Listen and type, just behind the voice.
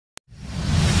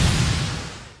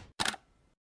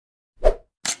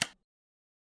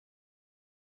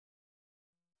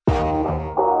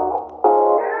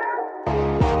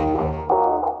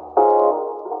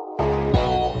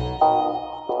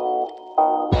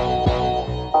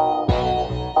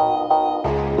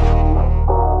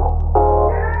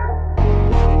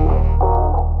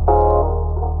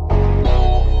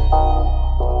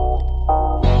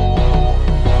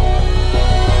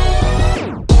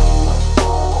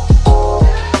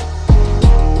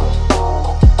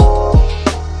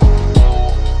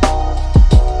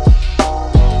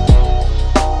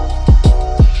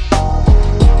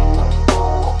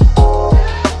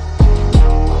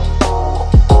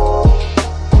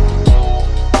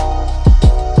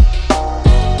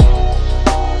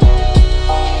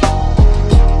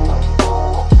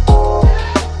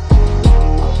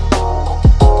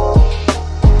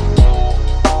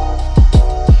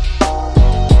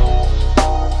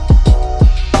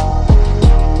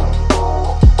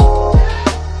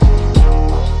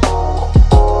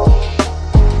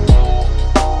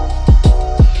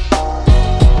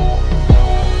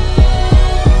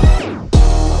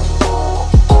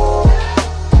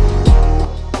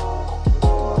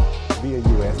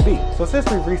So since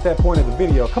we've reached that point of the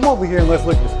video, come over here and let's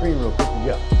look at the screen real quick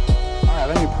together. All right,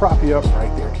 let me prop you up right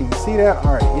there. Can you see that?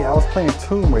 All right, yeah, I was playing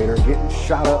Tomb Raider, getting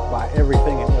shot up by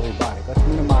everything and everybody. Let's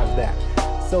minimize that.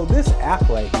 So this app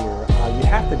right here, you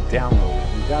have to download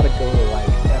it. You gotta go to like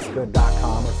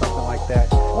esca.com or something like that.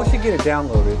 Once you get it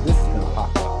downloaded, this is gonna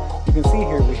pop up. You can see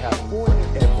here we have for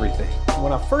everything.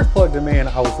 When I first plugged them in,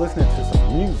 I was listening to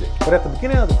some music. But at the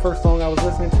beginning of the first song I was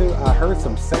listening to, I heard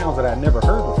some sounds that I'd never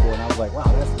heard before, and I was like, wow,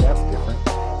 that's different.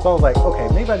 So I was like,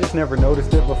 okay, maybe I just never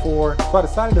noticed it before. So I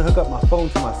decided to hook up my phone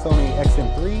to my Sony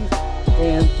XM3s,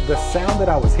 and the sound that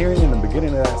I was hearing in the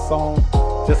beginning of that song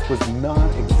just was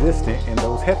non-existent in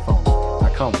those headphones.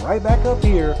 I come right back up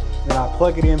here, and I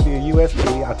plug it in via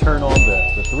USB. I turn on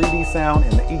the 3D sound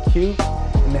and the EQ,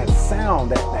 and that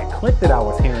sound, that clip that I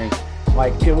was hearing,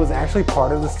 like it was actually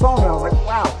part of the song. And I was like,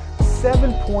 wow,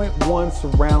 7.1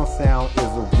 surround sound is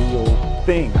a real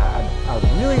thing. I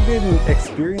really didn't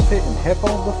experience it in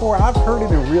headphones before. I've heard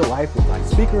it in real life with like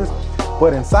speakers,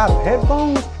 but inside of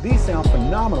headphones, these sound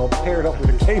phenomenal paired up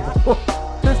with a cable.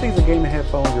 Since these are gaming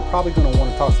headphones, you're probably gonna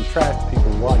want to talk some trash to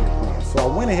people while you're playing. So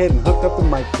I went ahead and hooked up the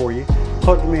mic for you,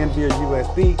 plugged them in via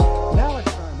USB. Now let's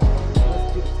try them on.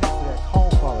 Let's get a taste of that call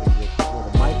quality or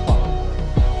the mic quality.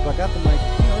 So I got the mic,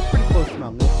 it's pretty close to my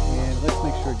lips, and let's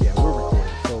make sure, yeah, we're recording.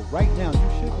 So right now, you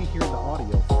should be hearing the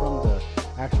audio from the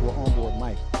actual onboard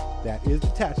mic that is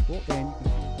detachable, and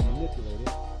you can manipulate it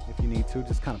if you need to.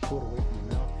 Just kind of pull it away from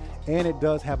your mouth. And it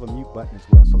does have a mute button as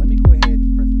well. So let me go ahead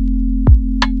and press the